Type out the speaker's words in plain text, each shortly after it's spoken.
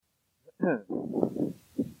All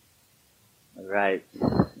right.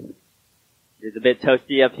 It's a bit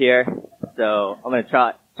toasty up here, so I'm going to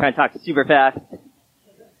try and talk super fast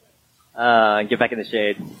and get back in the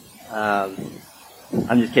shade. I'm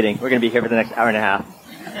just kidding. We're going to be here for the next hour and a half.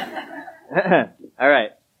 All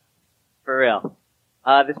right. For real.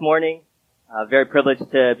 This morning, very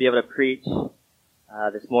privileged to be able to preach.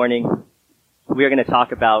 This morning, we are going to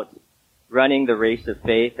talk about running the race of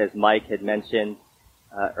faith, as Mike had mentioned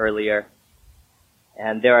earlier.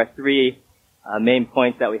 And there are three main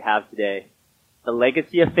points that we have today. The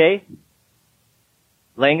legacy of faith,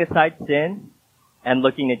 laying aside sin, and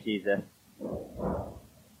looking at Jesus.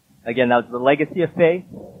 Again, that was the legacy of faith,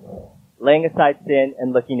 laying aside sin,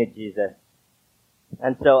 and looking at Jesus.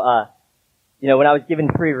 And so, when I was given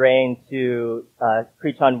free rein to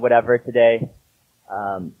preach on whatever today,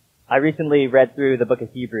 I recently read through the book of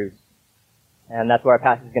Hebrews. And that's where our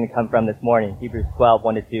passage is going to come from this morning, Hebrews 12,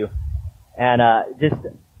 1-2. And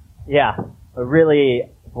really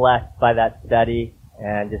blessed by that study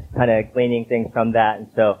and just kind of gleaning things from that. And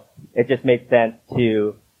so it just made sense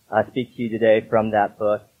to speak to you today from that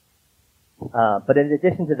book. But in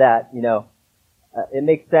addition to that, it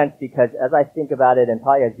makes sense because as I think about it, and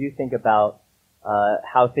probably as you think about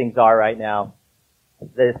how things are right now,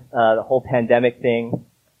 the whole pandemic thing,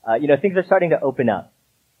 things are starting to open up.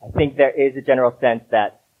 I think there is a general sense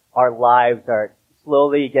that our lives are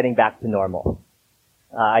slowly getting back to normal.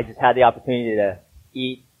 I just had the opportunity to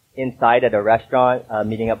eat inside at a restaurant,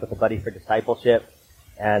 meeting up with a buddy for discipleship.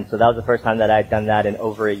 And so that was the first time that I'd done that in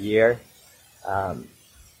over a year.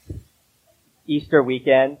 Easter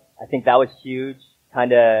weekend, I think that was huge,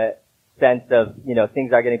 kind of sense of,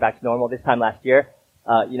 things are getting back to normal. This time last year,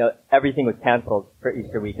 everything was canceled for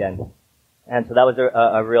Easter weekend. And so that was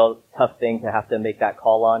a real tough thing to have to make that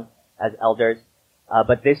call on as elders.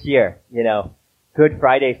 But this year, Good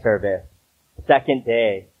Friday service, second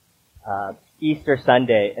day, Easter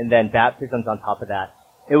Sunday, and then baptisms on top of that.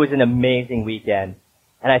 It was an amazing weekend.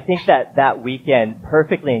 And I think that weekend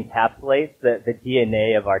perfectly encapsulates the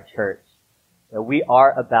DNA of our church. We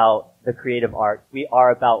are about the creative arts. We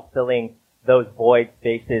are about filling those void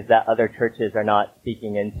spaces that other churches are not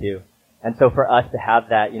speaking into. And so for us to have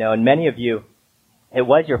that, and many of you, it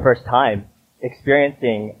was your first time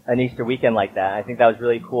experiencing an Easter weekend like that. I think that was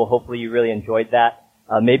really cool. Hopefully you really enjoyed that.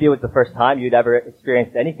 Maybe it was the first time you'd ever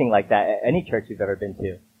experienced anything like that at any church you've ever been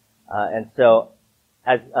to. And so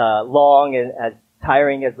as long and as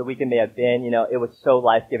tiring as the weekend may have been, it was so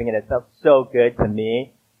life-giving and it felt so good to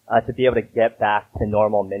me to be able to get back to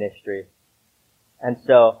normal ministry. And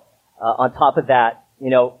so on top of that,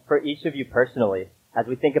 for each of you personally, as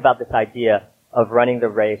we think about this idea of running the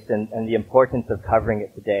race and the importance of covering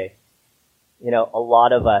it today, a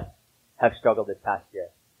lot of us have struggled this past year.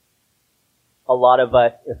 A lot of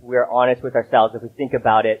us, if we're honest with ourselves, if we think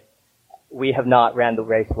about it, we have not ran the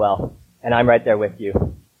race well. And I'm right there with you.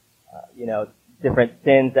 Different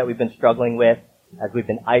sins that we've been struggling with as we've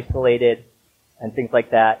been isolated and things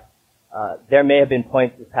like that. There may have been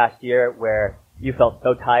points this past year where you felt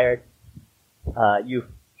so tired, you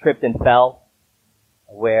tripped and fell,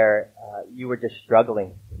 where you were just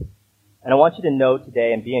struggling. And I want you to know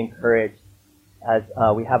today and be encouraged as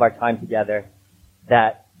we have our time together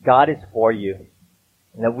that God is for you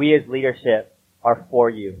and that we as leadership are for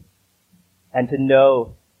you. And to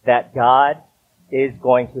know that God is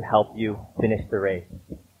going to help you finish the race.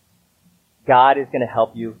 God is going to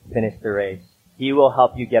help you finish the race. He will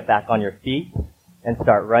help you get back on your feet and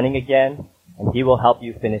start running again, and He will help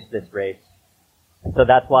you finish this race. And so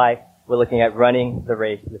that's why we're looking at running the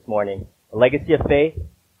race this morning. A legacy of faith,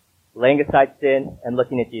 laying aside sin, and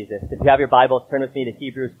looking at Jesus. If you have your Bibles, turn with me to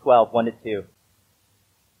Hebrews 12, 1-2.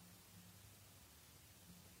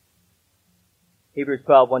 Hebrews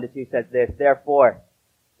 12, 1-2 says this, "Therefore,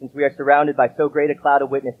 since we are surrounded by so great a cloud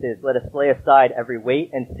of witnesses, let us lay aside every weight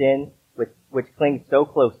and sin which clings so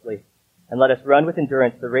closely, and let us run with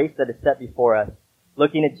endurance the race that is set before us,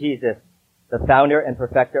 looking at Jesus, the founder and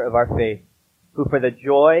perfecter of our faith, who for the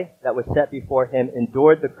joy that was set before Him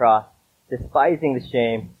endured the cross, despising the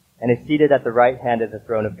shame, and is seated at the right hand of the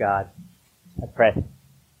throne of God." Let's pray.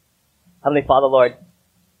 Heavenly Father, Lord,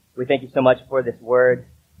 we thank you so much for this word.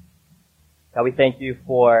 God, we thank you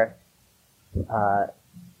for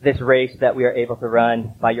this race that we are able to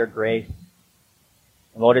run by your grace.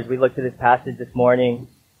 And Lord, as we look to this passage this morning,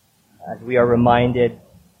 as we are reminded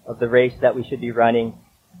of the race that we should be running,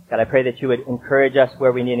 God, I pray that you would encourage us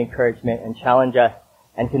where we need encouragement and challenge us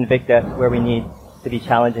and convict us where we need to be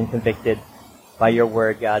challenged and convicted by your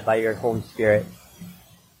word, God, by your Holy Spirit.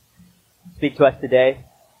 Speak to us today.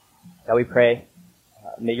 God, we pray,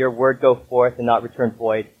 may your word go forth and not return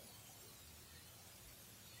void.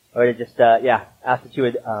 Lord, I just, ask that you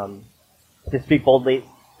would just speak boldly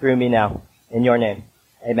through me now. In your name.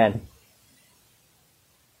 Amen.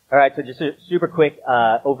 All right, so just a super quick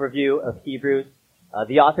overview of Hebrews.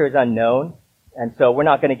 The author is unknown, and so we're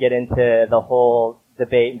not going to get into the whole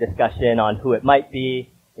debate and discussion on who it might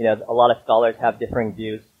be. You know, a lot of scholars have differing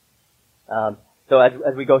views. So as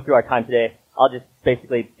we go through our time today, I'll just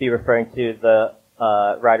basically be referring to the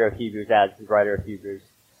writer of Hebrews as the writer of Hebrews.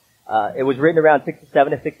 It was written around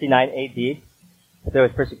 67 to 69 AD. There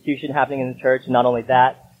was persecution happening in the church, and not only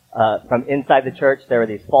that, from inside the church, there were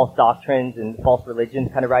these false doctrines and false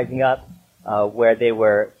religions kind of rising up, where they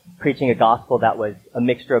were preaching a gospel that was a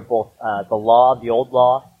mixture of both the law, the old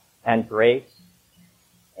law, and grace.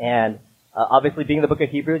 And obviously, being the book of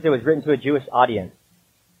Hebrews, it was written to a Jewish audience.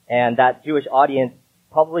 And that Jewish audience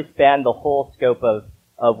probably spanned the whole scope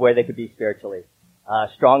of where they could be spiritually.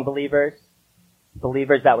 Strong believers,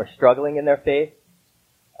 believers that were struggling in their faith,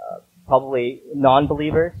 probably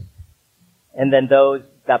non-believers, and then those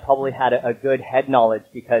that probably had a good head knowledge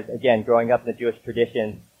because, again, growing up in the Jewish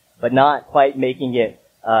tradition, but not quite making it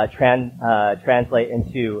translate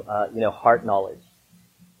into heart knowledge.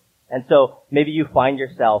 And so maybe you find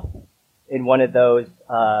yourself in one of those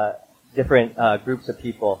different groups of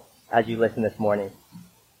people as you listen this morning.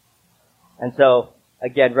 And so,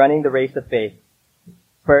 again, running the race of faith.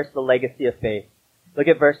 First, the legacy of faith. Look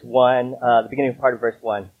at verse 1, the beginning part of verse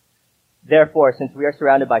 1. Therefore, since we are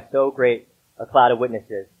surrounded by so great a cloud of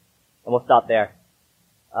witnesses. And we'll stop there.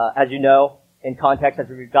 As you know, in context, as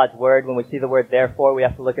we read God's Word, when we see the word therefore, we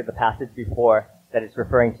have to look at the passage before that it's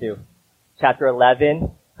referring to. Chapter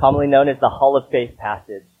 11, commonly known as the Hall of Faith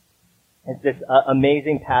passage. It's this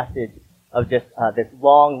amazing passage of just this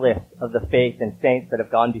long list of the faith and saints that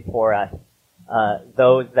have gone before us.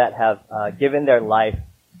 Those that have given their life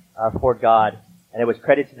for God, and it was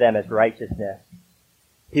credited to them as righteousness.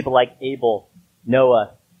 People like Abel,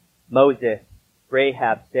 Noah, Moses,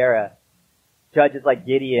 Rahab, Sarah, judges like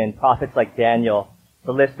Gideon, prophets like Daniel.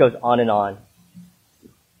 The list goes on and on.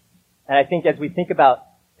 And I think as we think about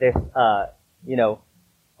this,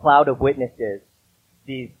 cloud of witnesses,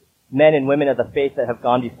 these men and women of the faith that have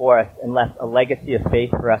gone before us and left a legacy of faith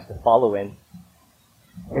for us to follow in,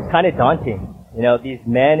 it's kind of daunting. You know, these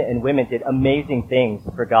men and women did amazing things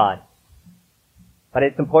for God. But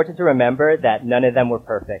it's important to remember that none of them were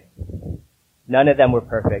perfect. None of them were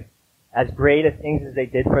perfect. As great as things as they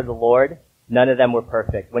did for the Lord, none of them were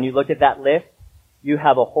perfect. When you look at that list, you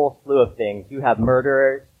have a whole slew of things. You have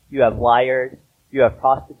murderers, you have liars, you have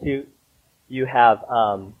prostitutes, you have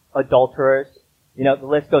adulterers. You know, the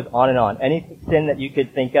list goes on and on. Any sin that you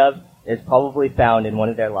could think of is probably found in one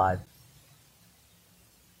of their lives.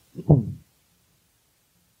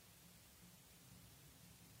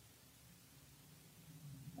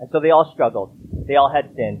 And so they all struggled. They all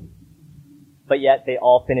had sin. But yet they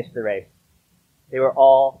all finished the race. They were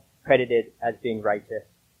all credited as being righteous.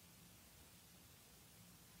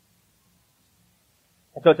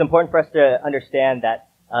 And so it's important for us to understand that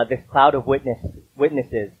this cloud of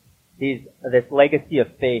witnesses, this legacy of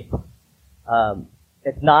faith,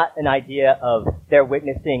 it's not an idea of they're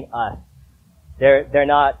witnessing us. They're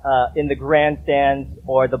not in the grandstands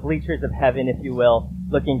or the bleachers of heaven, if you will,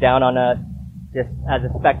 looking down on us just as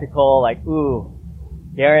a spectacle, like, ooh,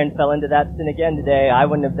 Darren fell into that sin again today. I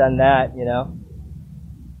wouldn't have done that, you know.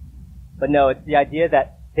 But no, it's the idea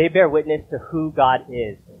that they bear witness to who God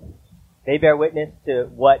is. They bear witness to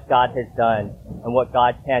what God has done and what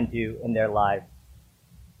God can do in their lives.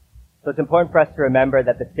 So it's important for us to remember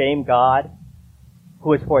that the same God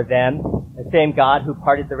who is for them, the same God who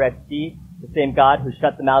parted the Red Sea, the same God who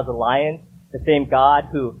shut the mouths of lions, the same God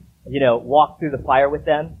who, walked through the fire with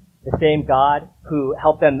them, the same God who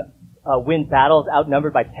helped them win battles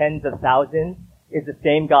outnumbered by tens of thousands, is the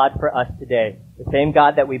same God for us today. The same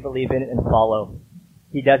God that we believe in and follow.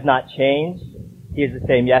 He does not change. He is the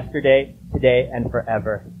same yesterday, today, and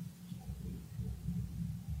forever.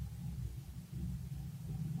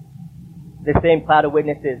 This same cloud of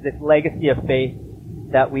witnesses, this legacy of faith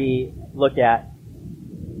that we look at,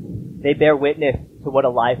 they bear witness to what a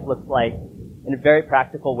life looks like in very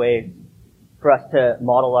practical ways for us to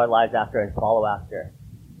model our lives after and follow after.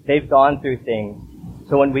 They've gone through things,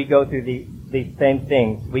 so when we go through these same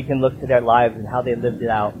things, we can look to their lives and how they lived it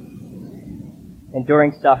out.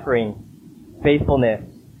 Enduring suffering, faithfulness,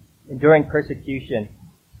 enduring persecution,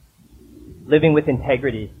 living with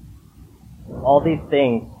integrity. All these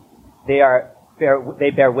things, they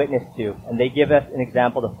bear witness to, and they give us an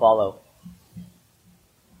example to follow.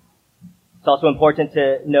 It's also important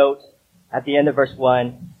to note at the end of verse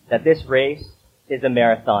 1 that this race is a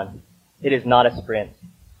marathon. It is not a sprint.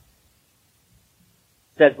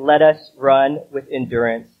 says, let us run with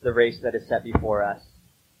endurance the race that is set before us.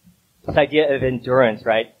 This idea of endurance,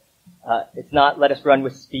 right? It's not let us run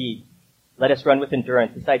with speed. Let us run with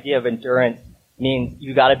endurance. This idea of endurance means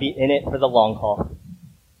you gotta be in it for the long haul.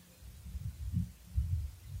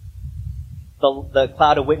 The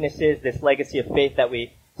cloud of witnesses, this legacy of faith that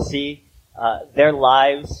we see, their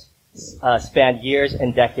lives span years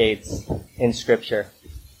and decades in Scripture.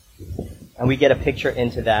 And we get a picture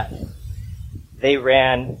into that. They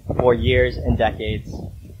ran for years and decades.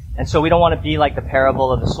 And so we don't want to be like the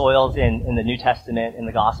parable of the soils in the New Testament, in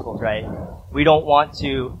the Gospels, right? We don't want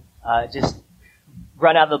to just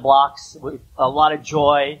run out of the blocks with a lot of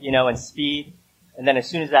joy, and speed. And then as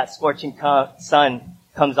soon as that scorching sun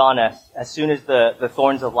comes on us, as soon as the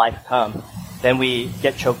thorns of life come, then we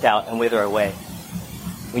get choked out and wither away.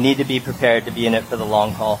 We need to be prepared to be in it for the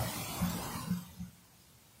long haul.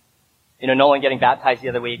 Nolan getting baptized the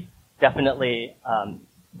other week definitely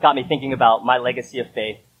got me thinking about my legacy of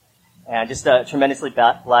faith. And just tremendously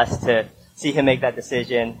blessed to see him make that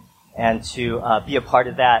decision and to be a part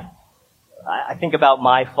of that. I think about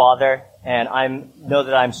my father, and I know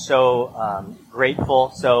that I'm so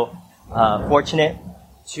grateful, so fortunate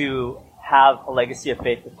to have a legacy of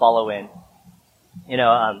faith to follow in.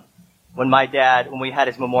 When we had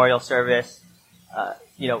his memorial service,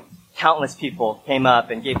 countless people came up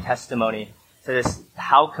and gave testimony to this,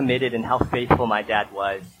 how committed and how faithful my dad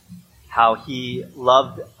was, how he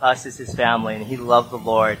loved us as his family, and he loved the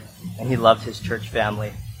Lord, and he loved his church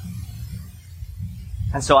family.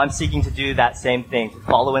 And so I'm seeking to do that same thing, to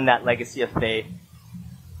follow in that legacy of faith,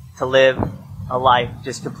 to live a life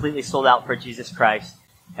just completely sold out for Jesus Christ,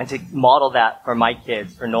 and to model that for my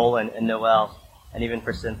kids, for Nolan and Noel, and even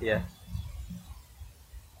for Cynthia.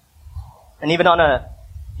 And even on a,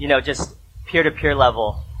 just peer-to-peer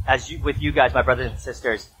level, with you guys, my brothers and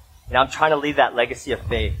sisters, I'm trying to leave that legacy of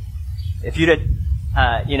faith. If you'd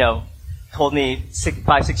have, told me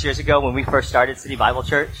 5-6 years ago when we first started City Bible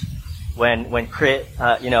Church, when Crit,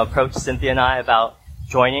 approached Cynthia and I about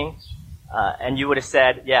joining, and you would have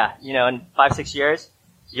said, yeah, in 5-6 years,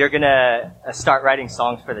 you're gonna start writing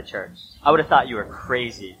songs for the church. I would have thought you were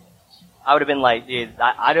crazy. I would have been like, dude,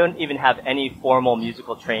 I don't even have any formal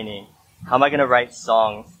musical training. How am I gonna write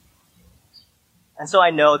songs? And so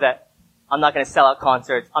I know that I'm not gonna sell out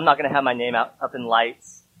concerts. I'm not gonna have my name up in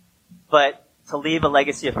lights. But to leave a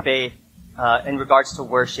legacy of faith in regards to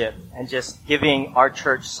worship and just giving our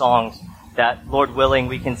church songs that, Lord willing,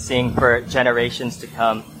 we can sing for generations to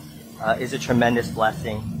come is a tremendous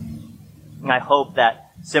blessing. And I hope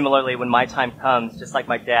that similarly, when my time comes, just like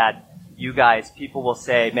my dad, you guys, people will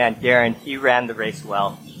say, man, Darren, he ran the race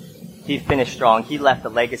well. He finished strong. He left a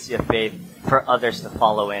legacy of faith for others to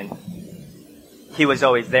follow in. He was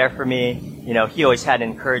always there for me. He always had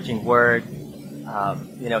an encouraging word.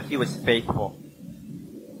 He was faithful.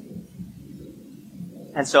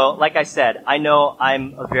 And so, like I said, I know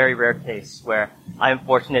I'm a very rare case where I'm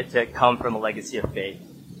fortunate to come from a legacy of faith.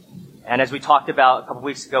 And as we talked about a couple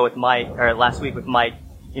weeks ago with Mike, or last week with Mike,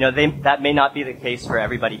 that may not be the case for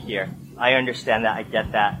everybody here. I understand that. I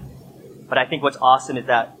get that. But I think what's awesome is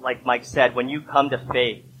that, like Mike said, when you come to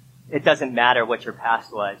faith, it doesn't matter what your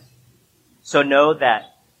past was. So know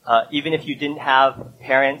that even if you didn't have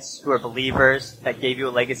parents who are believers that gave you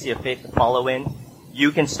a legacy of faith to follow in,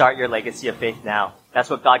 you can start your legacy of faith now. That's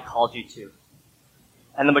what God called you to.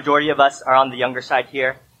 And the majority of us are on the younger side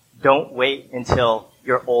here. Don't wait until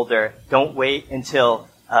you're older. Don't wait until,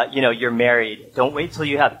 you're married. Don't wait till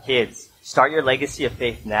you have kids. Start your legacy of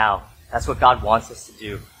faith now. That's what God wants us to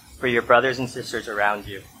do for your brothers and sisters around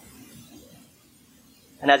you.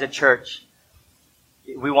 And as a church,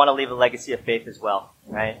 we want to leave a legacy of faith as well,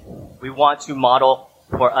 right? We want to model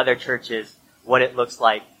for other churches what it looks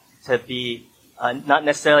like to be, not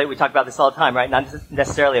necessarily, we talk about this all the time, right? Not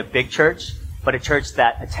necessarily a big church, but a church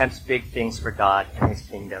that attempts big things for God and His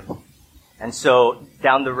kingdom. And so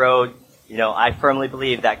down the road, I firmly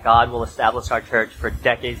believe that God will establish our church for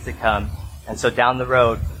decades to come. And so down the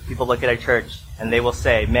road, people look at our church and they will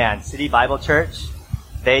say, man, City Bible Church,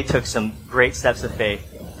 they took some great steps of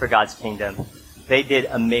faith for God's kingdom. They did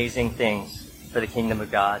amazing things for the kingdom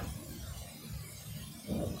of God.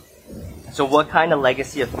 So what kind of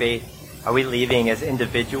legacy of faith are we leaving as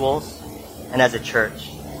individuals and as a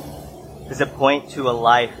church? Does it point to a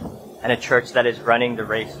life and a church that is running the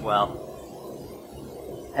race well?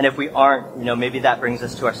 And if we aren't, maybe that brings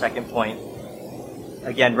us to our second point.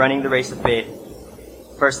 Again, running the race of faith.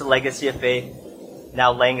 First, the legacy of faith.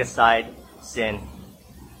 Now, laying aside sin.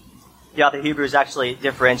 The author of Hebrews actually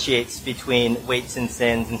differentiates between weights and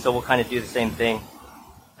sins, and so we'll kind of do the same thing.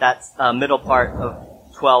 That's middle part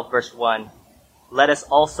of 12, verse 1. let us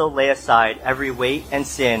also lay aside every weight and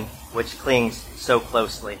sin which clings so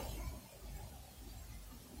closely.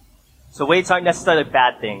 So weights aren't necessarily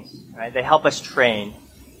bad things, right? They help us train.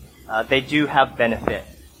 They do have benefit.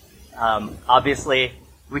 Obviously,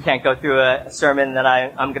 we can't go through a sermon that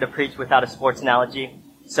I'm going to preach without a sports analogy.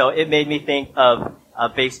 So it made me think of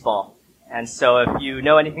baseball. And so if you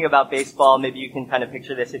know anything about baseball, maybe you can kind of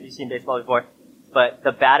picture this if you've seen baseball before. But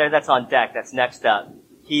the batter that's on deck, that's next up,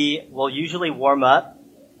 he will usually warm up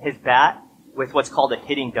his bat with what's called a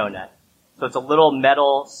hitting donut. So it's a little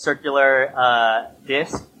metal circular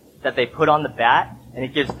disc that they put on the bat, and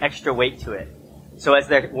it gives extra weight to it. So as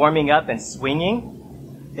they're warming up and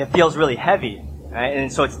swinging, it feels really heavy, right?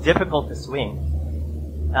 And so it's difficult to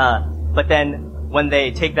swing. But then when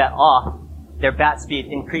they take that off, their bat speed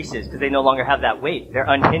increases because they no longer have that weight. They're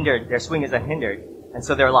unhindered. Their swing is unhindered. And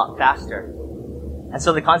so they're a lot faster. And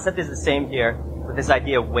so the concept is the same here with this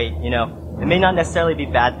idea of weight. You know, it may not necessarily be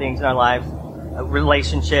bad things in our lives.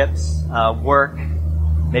 Relationships, work,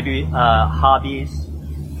 maybe hobbies,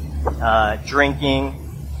 drinking,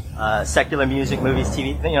 secular music, movies,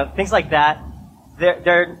 TV, you know, things like that.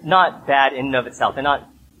 They're not bad in and of itself. They're not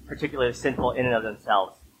particularly sinful in and of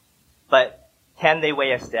themselves. But can they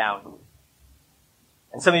weigh us down?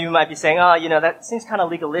 And some of you might be saying, oh, you know, that seems kind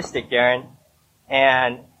of legalistic, Garen.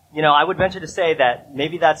 And, you know, I would venture to say that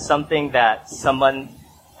maybe that's something that someone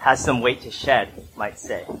has some weight to shed, might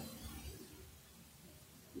say.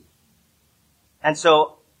 And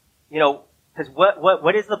so, you know, because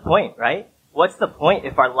what is the point, right? What's the point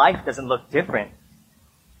if our life doesn't look different?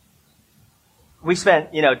 We spent,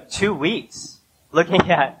 2 weeks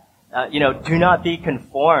looking at, do not be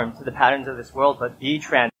conformed to the patterns of this world, but be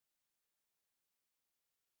transformed.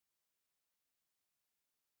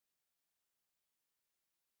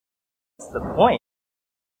 That's the point.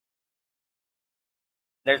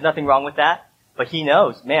 There's nothing wrong with that, but he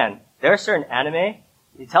knows, man, there are certain anime,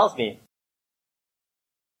 he tells me,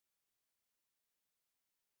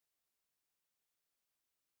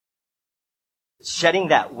 shedding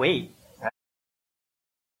that weight. Right?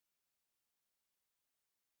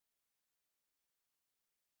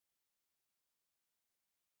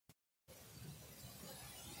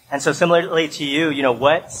 And so similarly to you,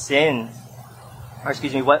 what sins,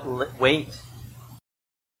 what weight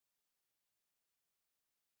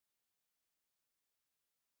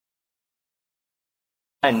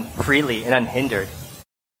and freely and unhindered.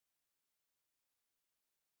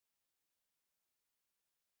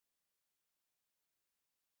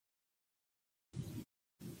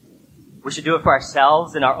 We should do it for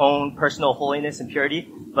ourselves and our own personal holiness and purity.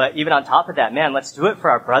 But even on top of that, man, let's do it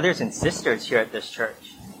for our brothers and sisters here at this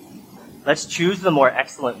church. Let's choose the more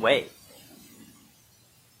excellent way.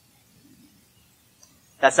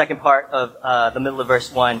 That second part of the middle of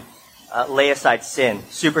verse 1, lay aside sin.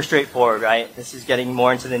 Super straightforward, right? This is getting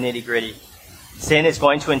more into the nitty-gritty. Sin is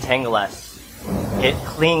going to entangle us. It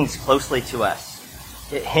clings closely to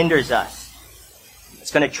us. It hinders us.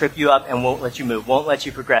 It's going to trip you up and won't let you move, won't let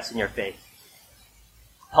you progress in your faith.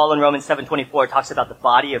 Paul in Romans 7:24 talks about the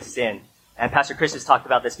body of sin. And Pastor Chris has talked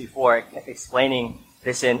about this before, explaining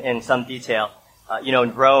this in some detail.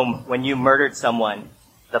 In Rome, when you murdered someone,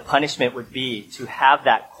 the punishment would be to have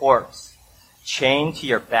that corpse chained to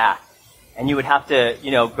your back. And you would have to,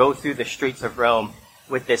 go through the streets of Rome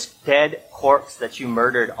with this dead corpse that you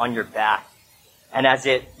murdered on your back. And as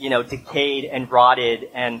it, decayed and rotted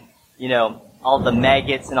and, all the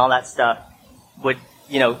maggots and all that stuff would,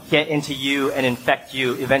 get into you and infect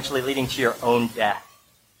you, eventually leading to your own death.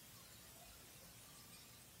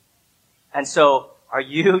 And so, are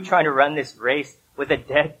you trying to run this race with a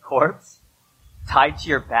dead corpse tied to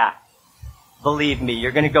your back? Believe me,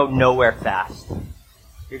 you're going to go nowhere fast.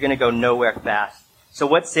 You're going to go nowhere fast. So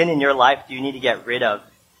what sin in your life do you need to get rid of?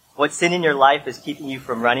 What sin in your life is keeping you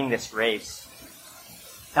from running this race?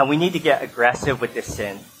 And we need to get aggressive with this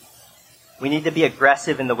sin. We need to be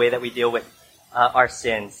aggressive in the way that we deal with our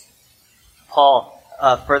sins. Paul,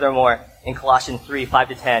 furthermore, in Colossians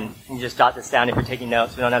 3:5-10, you can just jot this down if you're taking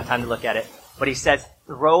notes. We don't have time to look at it. But he says,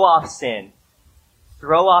 throw off sin.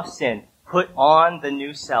 Throw off sin. Put on the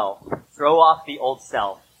new self. Throw off the old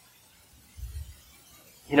self.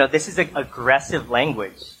 This is aggressive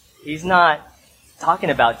language. He's not talking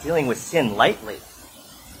about dealing with sin lightly.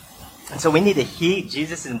 And so we need to heed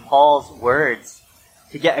Jesus and Paul's words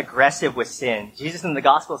to get aggressive with sin. Jesus in the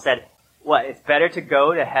gospel said, it's better to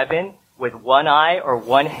go to heaven with one eye or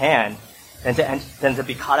one hand than to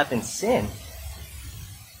be caught up in sin.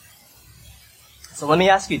 So let me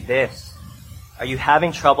ask you this. Are you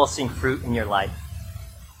having trouble seeing fruit in your life?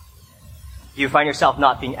 Do you find yourself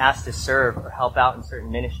not being asked to serve or help out in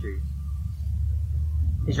certain ministries?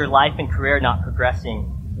 Is your life and career not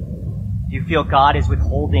progressing? Do you feel God is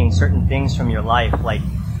withholding certain things from your life, like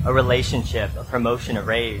a relationship, a promotion, a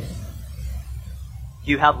raise?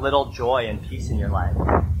 Do you have little joy and peace in your life?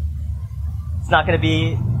 It's not going to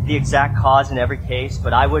be the exact cause in every case,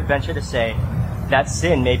 but I would venture to say that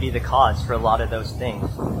sin may be the cause for a lot of those things.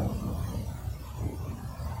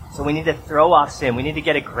 So we need to throw off sin. We need to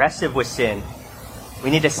get aggressive with sin.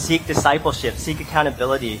 We need to seek discipleship, seek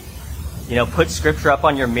accountability. Put scripture up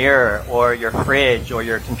on your mirror or your fridge or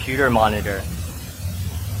your computer monitor.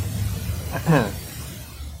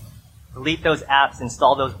 Delete those apps,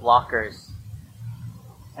 install those blockers.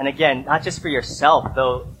 And again, not just for yourself,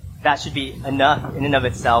 though that should be enough in and of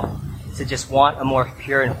itself to just want a more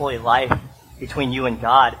pure and holy life between you and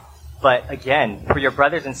God. But again, for your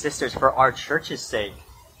brothers and sisters, for our church's sake,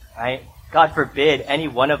 right? God forbid any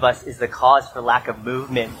one of us is the cause for lack of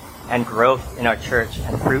movement and growth in our church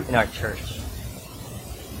and fruit in our church.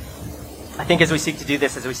 I think as we seek to do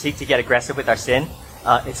this, as we seek to get aggressive with our sin,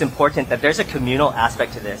 it's important that there's a communal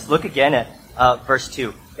aspect to this. Look again at verse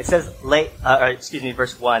 2. It says,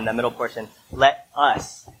 verse 1, the middle portion, let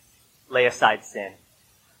us lay aside sin.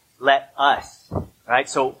 Let us, right?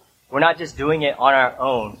 So we're not just doing it on our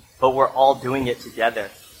own, but we're all doing it together.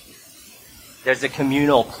 There's a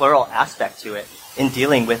communal, plural aspect to it in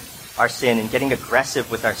dealing with our sin and getting aggressive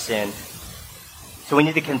with our sin. So we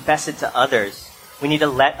need to confess it to others. We need to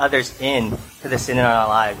let others in to the sin in our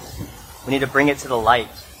lives. We need to bring it to the light.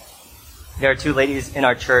 There are 2 ladies in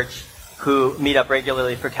our church who meet up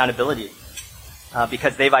regularly for accountability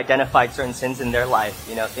because they've identified certain sins in their life,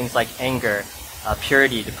 things like anger,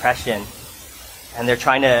 purity, depression, and they're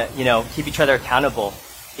trying to, keep each other accountable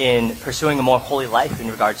in pursuing a more holy life in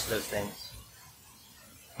regards to those things.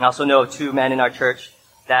 I also know of 2 men in our church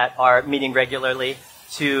that are meeting regularly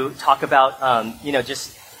to talk about,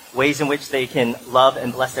 just ways in which they can love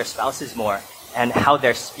and bless their spouses more, and how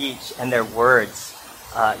their speech and their words,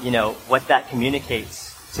 what that communicates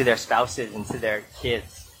to their spouses and to their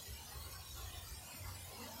kids.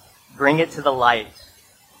 Bring it to the light.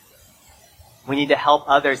 We need to help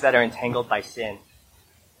others that are entangled by sin.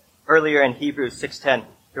 Earlier in Hebrews 6:10,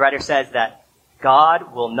 the writer says that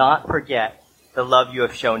God will not forget the love you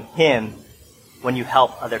have shown him when you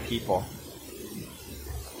help other people.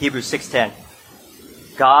 Hebrews 6:10.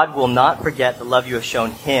 God will not forget the love you have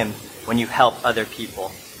shown him when you help other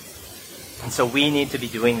people. And so we need to be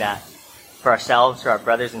doing that for ourselves, for our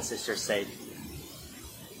brothers and sisters' sake.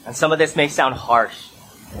 And some of this may sound harsh.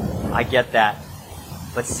 I get that.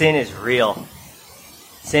 But sin is real.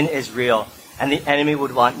 Sin is real. And the enemy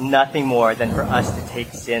would want nothing more than for us to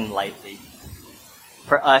take sin lightly.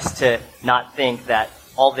 For us to not think that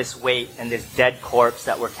all this weight and this dead corpse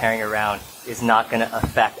that we're carrying around is not going to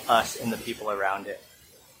affect us and the people around it.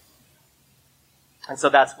 And so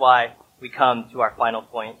that's why we come to our final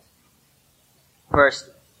point. First,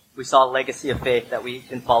 we saw a legacy of faith that we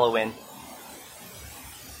can follow in.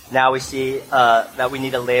 Now we see that we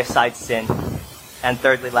need to lay aside sin. And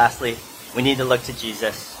thirdly, lastly, we need to look to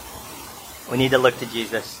Jesus. We need to look to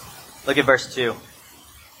Jesus. Look at verse 2.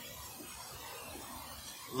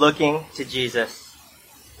 Looking to Jesus,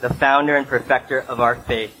 the founder and perfecter of our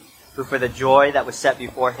faith, who for the joy that was set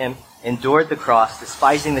before him endured the cross,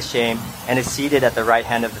 despising the shame, and is seated at the right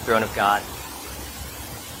hand of the throne of God.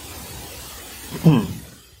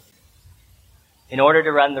 In order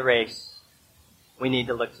to run the race, we need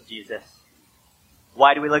to look to Jesus.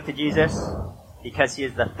 Why do we look to Jesus? Because he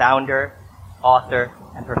is the founder, author,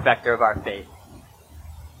 and perfecter of our faith.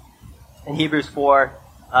 In Hebrews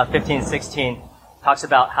 4:15-16, talks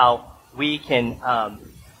about how we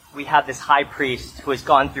have this high priest who has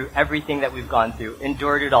gone through everything that we've gone through,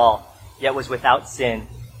 endured it all, yet was without sin.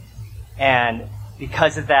 And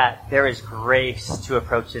because of that, there is grace to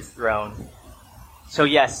approach his throne. So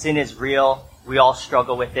yes, sin is real. We all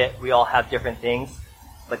struggle with it. We all have different things.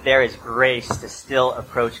 But there is grace to still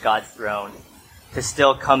approach God's throne, to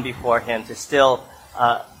still come before him, to still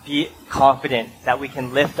be confident that we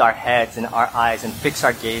can lift our heads and our eyes and fix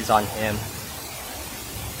our gaze on him.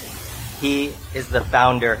 He is the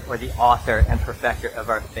founder or the author and perfecter of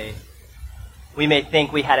our faith. We may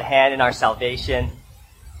think we had a hand in our salvation.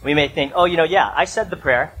 We may think, I said the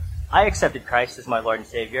prayer. I accepted Christ as my Lord and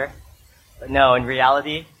Savior. But no, in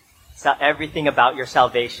reality, everything about your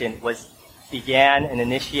salvation began and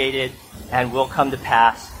initiated and will come to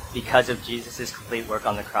pass because of Jesus' complete work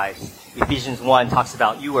on the Christ. Ephesians 1 talks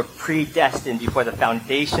about you were predestined before the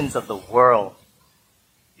foundations of the world.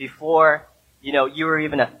 Before, you were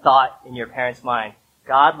even a thought in your parents' mind.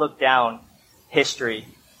 God looked down history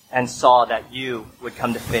and saw that you would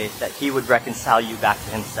come to faith, that he would reconcile you back to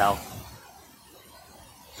himself.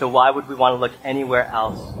 So why would we want to look anywhere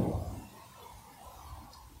else?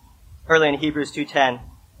 Early in Hebrews 2:10,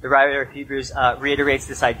 the writer of Hebrews reiterates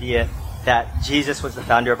this idea that Jesus was the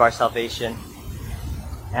founder of our salvation.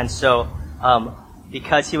 And so,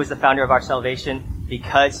 because he was the founder of our salvation,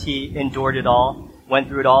 because he endured it all, went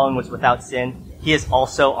through it all, and was without sin, he is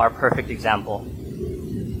also our perfect example.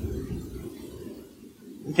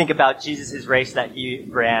 You think about Jesus' race that he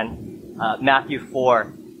ran, Matthew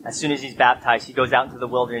 4. As soon as he's baptized, he goes out into the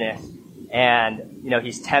wilderness, and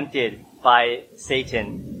he's tempted by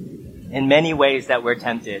Satan in many ways that we're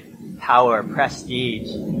tempted: power, prestige,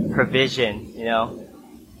 provision,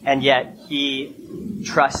 and yet he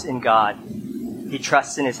trusts in God. He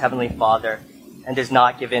trusts in his heavenly Father and does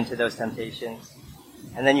not give in to those temptations.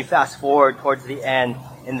 And then you fast forward towards the end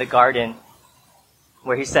in the garden,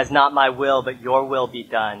 where he says, "Not my will, but your will be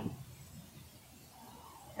done."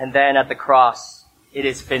 And then at the cross, it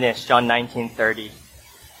is finished, John 19:30.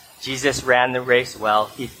 Jesus ran the race well.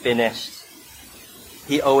 He finished.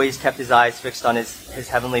 He always kept his eyes fixed on his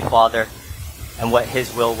heavenly Father and what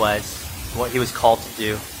his will was, what he was called to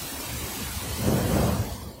do.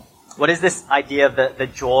 What is this idea of the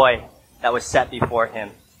joy that was set before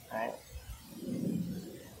him? Right?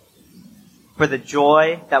 For the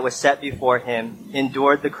joy that was set before him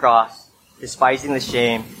endured the cross, despising the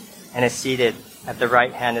shame, and is seated at the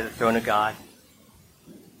right hand of the throne of God.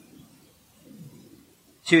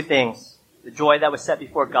 Two things. The joy that was set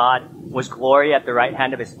before God was glory at the right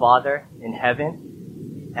hand of his Father in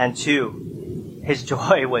heaven. And two, his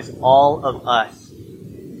joy was all of us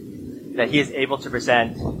that he is able to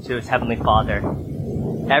present to his heavenly Father.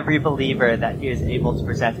 Every believer that he is able to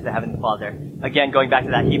present to the heavenly Father. Again, going back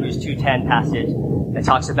to that Hebrews 2:10 passage that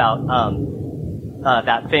talks about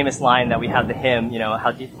that famous line that we have, the hymn,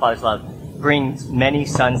 how deep the Father's love brings many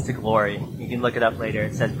sons to glory. You can look it up later.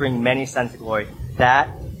 It says, bring many sons to glory. That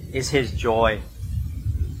is his joy.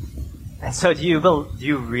 And so do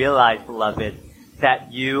you realize, beloved,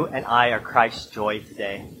 that you and I are Christ's joy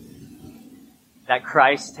today? That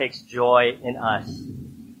Christ takes joy in us.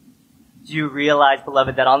 Do you realize,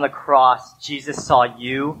 beloved, that on the cross, Jesus saw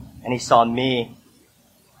you and he saw me,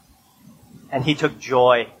 and he took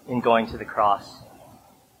joy in going to the cross?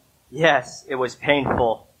 Yes, it was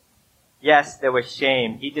painful. Yes, there was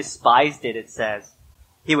shame. He despised it, it says.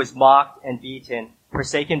 He was mocked and beaten,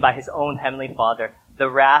 forsaken by his own heavenly Father. The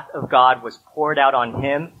wrath of God was poured out on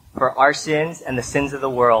him for our sins and the sins of the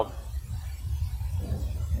world.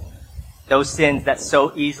 Those sins that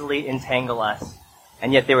so easily entangle us,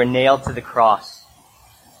 and yet they were nailed to the cross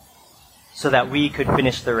so that we could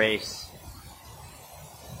finish the race,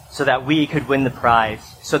 so that we could win the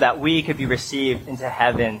prize, so that we could be received into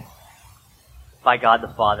heaven by God the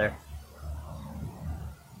Father.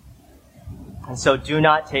 And so do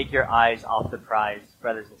not take your eyes off the prize,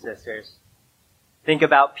 brothers and sisters. Think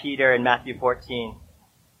about Peter in Matthew 14.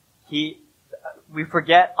 We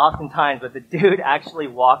forget oftentimes, but the dude actually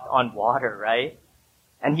walked on water, right?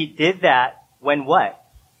 And he did that when what?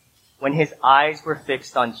 When his eyes were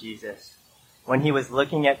fixed on Jesus. When he was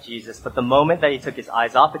looking at Jesus. But the moment that he took his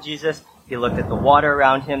eyes off of Jesus, he looked at the water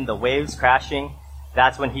around him, the waves crashing,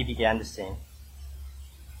 that's when he began to sink.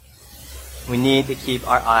 We need to keep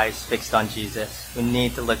our eyes fixed on Jesus. We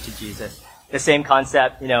need to look to Jesus. The same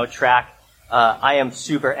concept, track. I am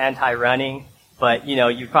super anti-running, but,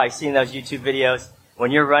 you've probably seen those YouTube videos. When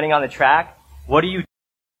you're running on the track, what do you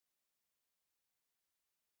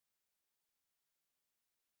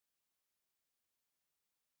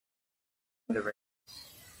do?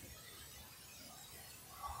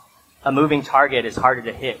 A moving target is harder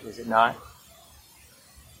to hit, is it not?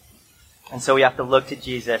 And so we have to look to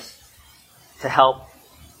Jesus to help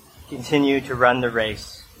continue to run the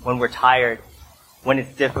race when we're tired, when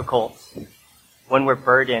it's difficult, when we're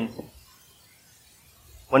burdened,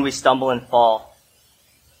 when we stumble and fall.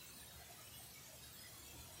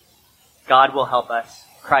 God will help us.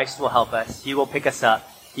 Christ will help us. He will pick us up.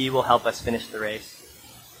 He will help us finish the race.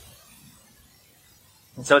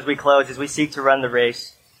 And so as we close, as we seek to run the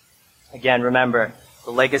race, again, remember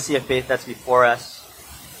the legacy of faith that's before us,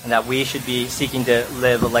 and that we should be seeking to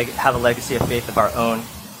have a legacy of faith of our own.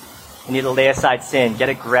 We need to lay aside sin, get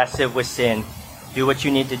aggressive with sin, do what you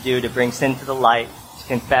need to do to bring sin to the light, to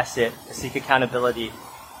confess it, to seek accountability,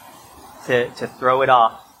 to throw it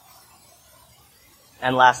off.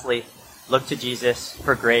 And lastly, look to Jesus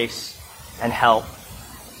for grace and help,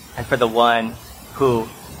 and for the one who,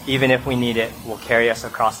 even if we need it, will carry us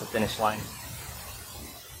across the finish line.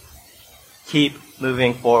 Keep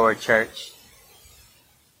moving forward, church.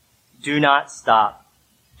 Do not stop.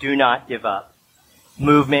 Do not give up.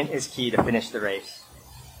 Movement is key to finish the race.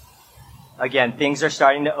 Again, things are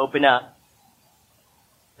starting to open up.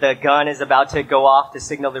 The gun is about to go off to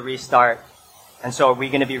signal the restart. And so are we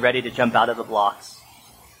going to be ready to jump out of the blocks?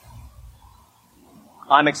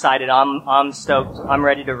 I'm excited. I'm stoked. I'm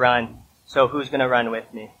ready to run. So who's going to run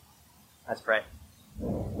with me? Let's pray.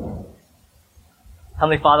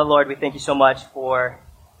 Heavenly Father, Lord, we thank you so much for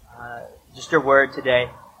just your word today.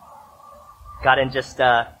 God, and just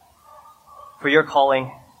for your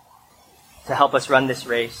calling to help us run this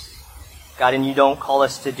race. God, and you don't call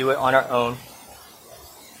us to do it on our own.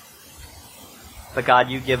 But God,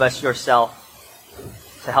 you give us yourself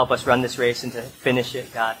to help us run this race and to finish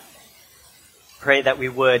it, God. Pray that we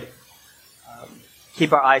would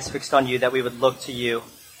keep our eyes fixed on you, that we would look to you,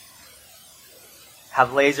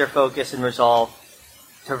 have laser focus and resolve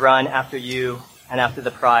to run after you and after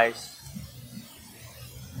the prize.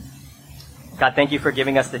 God, thank you for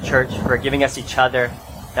giving us the church, for giving us each other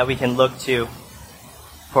that we can look to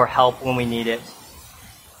for help when we need it.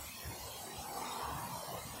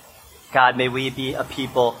 God, may we be a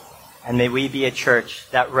people and may we be a church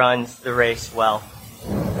that runs the race well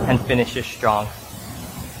and finishes strong.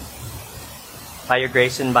 By your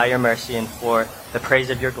grace and by your mercy and for the praise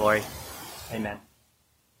of your glory. Amen.